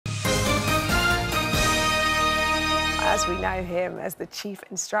as we know him as the chief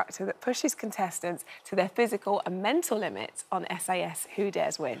instructor that pushes contestants to their physical and mental limits on SAS Who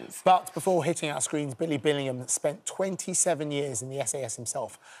Dares Wins. But before hitting our screens, Billy Billingham spent 27 years in the SAS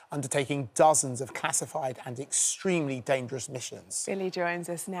himself, undertaking dozens of classified and extremely dangerous missions. Billy joins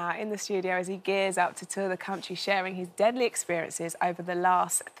us now in the studio as he gears up to tour the country, sharing his deadly experiences over the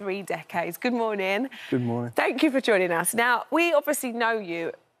last 3 decades. Good morning. Good morning. Thank you for joining us. Now, we obviously know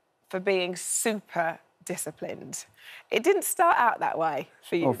you for being super disciplined. It didn't start out that way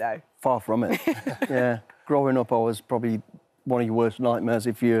for you, though. Far from it. Yeah. Growing up, I was probably one of your worst nightmares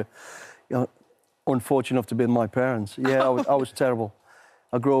if you're unfortunate enough to be with my parents. Yeah, I was terrible.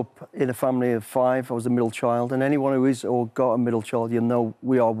 I grew up in a family of 5. I was the middle child, and anyone who is or got a middle child, you'll know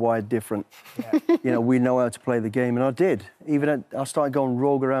we are wired different. Yeah. You know, we know how to play the game, and I did. I started going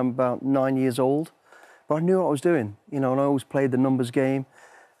rogue around about 9 years old, but I knew what I was doing, you know, and I always played the numbers game.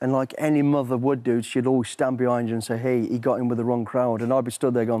 And like any mother would do, she'd always stand behind you and say, hey, he got in with the wrong crowd. And I'd be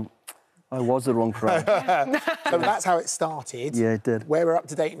stood there going, I was the wrong crowd. So that's how it started. Yeah, it did. Where we're up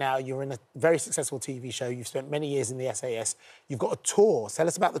to date now, you're in a very successful TV show. You've spent many years in the SAS. You've got a tour. Tell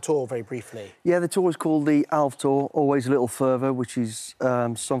us about the tour very briefly. Yeah, the tour is called the ALF Tour, Always a Little Further, which is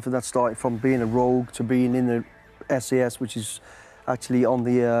something that started from being a rogue to being in the SAS, which is actually on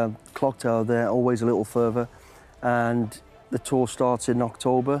the clock tower there, Always a Little Further. And the tour starts in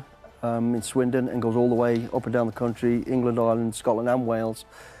October in Swindon and goes all the way up and down the country, England, Ireland, Scotland and Wales,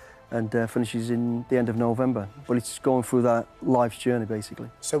 and finishes in the end of November. But it's going through that life's journey, basically.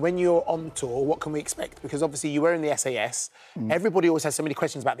 So when you're on tour, what can we expect? Because obviously you were in the SAS. Everybody always has so many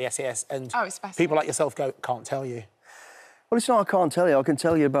questions about the SAS, and people like yourself can't tell you. Well, it's not I can't tell you. I can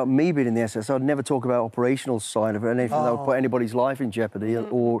tell you about me being in the SS. I'd never talk about operational side of it, anything that would put anybody's life in jeopardy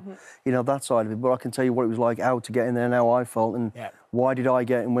or, you know, that side of it. But I can tell you what it was like, how to get in there and how I felt and why did I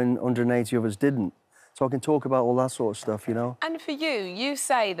get in when 180 others didn't. So I can talk about all that sort of stuff, you know. And for you, you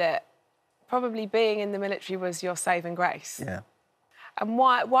say that probably being in the military was your saving grace. Yeah. And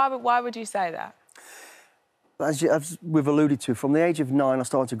why would you say that? As we've alluded to, from the age of 9, I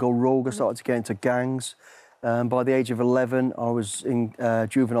started to go rogue. I started to get into gangs. By the age of 11, I was in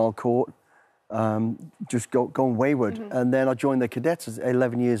juvenile court, just going wayward. And then I joined the cadets at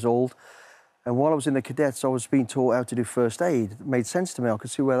 11 years old. And while I was in the cadets, I was being taught how to do first aid. It made sense to me. I could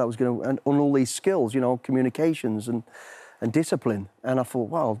see where that was going to... And on all these skills, you know, communications and discipline. And I thought,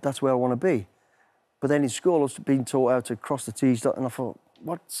 well, that's where I want to be. But then in school, I was being taught how to cross the T's, and I thought,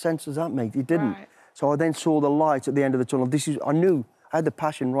 what sense does that make? It didn't. Right. So I then saw the light at the end of the tunnel. I knew, I had the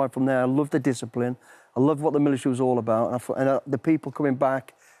passion right from there. I loved the discipline. I loved what the military was all about, and I thought, the people coming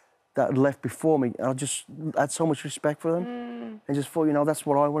back that had left before me, I just had so much respect for them, and just thought, you know, that's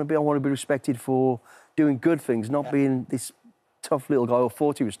what I want to be. I want to be respected for doing good things, not being this tough little guy who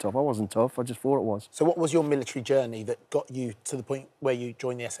thought he was tough. I wasn't tough. I just thought it was. So what was your military journey that got you to the point where you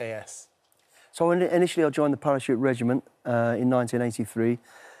joined the SAS? So initially, I joined the Parachute Regiment in 1983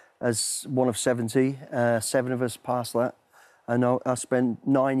 as one of 70. 7 of us passed that. And I spent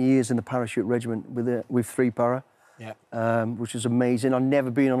 9 years in the Parachute Regiment with 3 para, which was amazing. I'd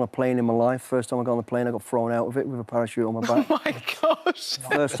never been on a plane in my life. First time I got on the plane, I got thrown out of it with a parachute on my back. Oh, my gosh.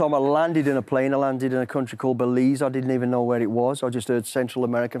 First time I landed in a plane, I landed in a country called Belize. I didn't even know where it was. I just heard Central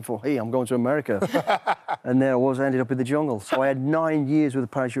America and thought, hey, I'm going to America. And there I was, I ended up in the jungle. So I had 9 years with the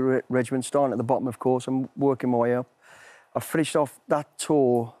Parachute Regiment, starting at the bottom, of course, and working my way up. I finished off that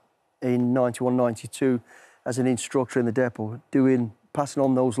tour in 91, 92, as an instructor in the depot, passing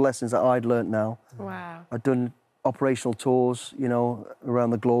on those lessons that I'd learnt now. Wow. I'd done operational tours, you know,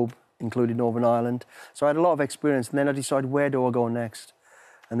 around the globe, including Northern Ireland. So I had a lot of experience, and then I decided, where do I go next?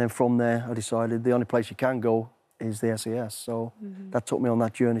 And then from there, I decided the only place you can go is the SAS. So that took me on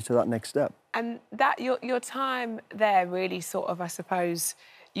that journey to that next step. And that your time there really sort of, I suppose,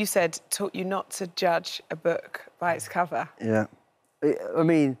 you said, taught you not to judge a book by its cover. Yeah. I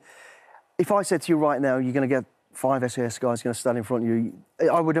mean, if I said to you right now, you're going to get 5 SAS guys going to stand in front of you,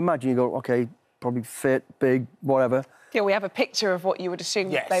 I would imagine you go, OK, probably fit, big, whatever. Yeah, we have a picture of what you would assume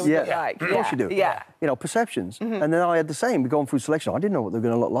they would look like. Of course you do. Yeah. You know, perceptions. And then I had the same, going through selection. I didn't know what they were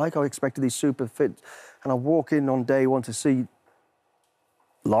going to look like. I expected these super fit. And I walk in on day 1 to see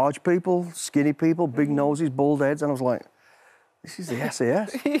large people, skinny people, big noses, bald heads, and I was like, this is the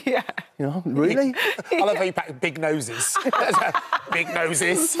SAS. Yeah. You know, really? I love how you pack big noses. Big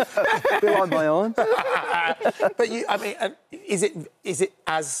noses. A bit like my own. But I mean, is it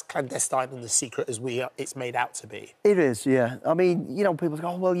as clandestine and the secret as it's made out to be? It is, yeah. I mean, you know, people go,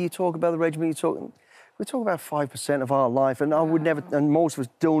 oh, well, you talk about the regiment, we talk about 5% of our life, and I would never, and most of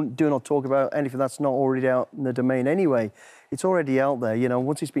us do not talk about anything that's not already out in the domain anyway. it's already out there. You know,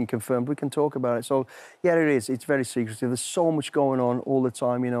 once it's been confirmed, we can talk about it. So, yeah, it is. It's very secretive. There's so much going on all the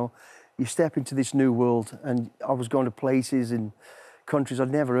time, you know. You step into this new world, and I was going to places in countries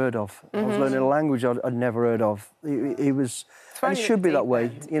I'd never heard of. I was learning a language I'd never heard of. It was, and it should be that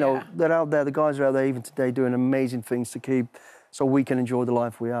way. You know, they're out there, the guys are out there even today doing amazing things to keep, so we can enjoy the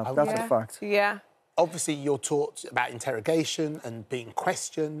life we have. That's a fact. Yeah. Obviously, you're taught about interrogation and being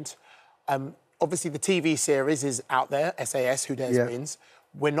questioned. Obviously, the TV series is out there, SAS, Who Dares Wins.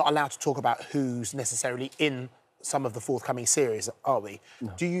 We're not allowed to talk about who's necessarily in some of the forthcoming series, are we?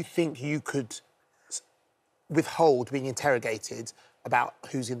 No. Do you think you could withhold being interrogated about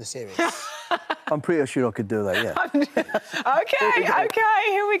who's in the series? I'm pretty sure I could do that, yeah. OK,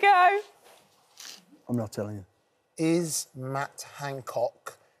 here we go. I'm not telling you. Is Matt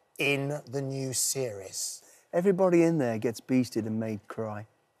Hancock in the new series? Everybody in there gets beasted and made cry.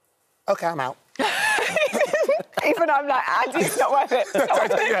 OK, I'm out. Even I'm like, Andy, it's not worth it. It's not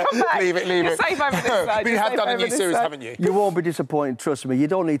worth it. Come back. Leave it. You're safe over this side. But you have done a new series, haven't you? You won't be disappointed, trust me. You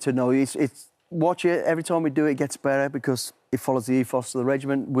don't need to know. It's watch it. Every time we do it, it gets better because it follows the ethos of the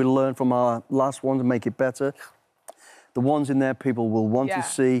regiment. We'll learn from our last one to make it better. The ones in there people will want to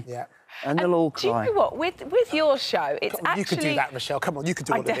see. Yeah. And they'll all cry. Do you know what? With your show, it's actually... You could do that, Michelle. Come on, you could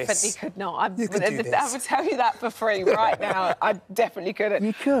do all of this. I definitely could not. You could do this. I would tell you that for free right now. I definitely couldn't.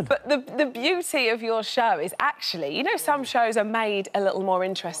 You could. But the beauty of your show is actually, you know, some shows are made a little more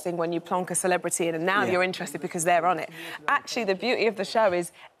interesting when you plonk a celebrity in, and now you're interested because they're on it. Actually, the beauty of the show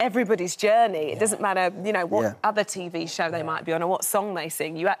is everybody's journey. It doesn't matter, you know, what other TV show they might be on or what song they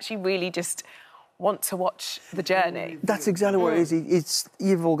sing. You actually really just want to watch the journey. That's exactly what it is.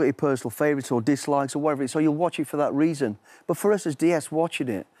 You've all got your personal favourites or dislikes or whatever, so you'll watch it for that reason. But for us as DS watching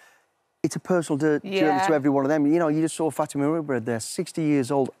it, it's a personal journey to every one of them. You know, you just saw Fatima Rubred there, 60 years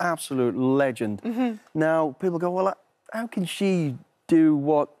old, absolute legend. Now, people go, well, how can she do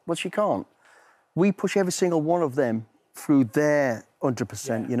what she can't? We push every single one of them through their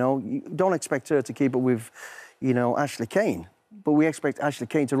 100%, you know. You don't expect her to keep it with, you know, Ashley Kane. But we expect Ashley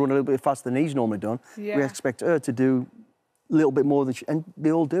Kane to run a little bit faster than he's normally done. Yeah. We expect her to do a little bit more than and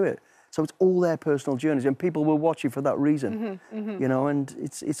they all do it. So it's all their personal journeys, and people will watch you for that reason, you know, and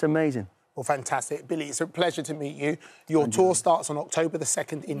it's amazing. Well, fantastic. Billy, it's a pleasure to meet you. Your tour starts on October the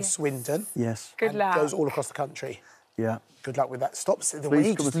 2nd in Swindon. Yes. Good luck. Goes all across the country. Yeah. Good luck with that. Stop the way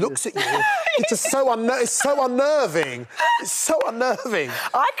he just looks at you. It's just so unnerving. It's so unnerving.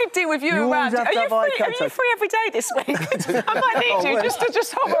 I could do with you around. Are you free every day this week? I might need you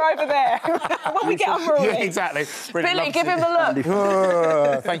just hover over there when we get on rolling. Yeah, exactly. Billy, give him a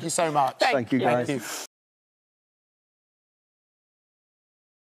look. Thank you so much. Thank you, guys. Thank you.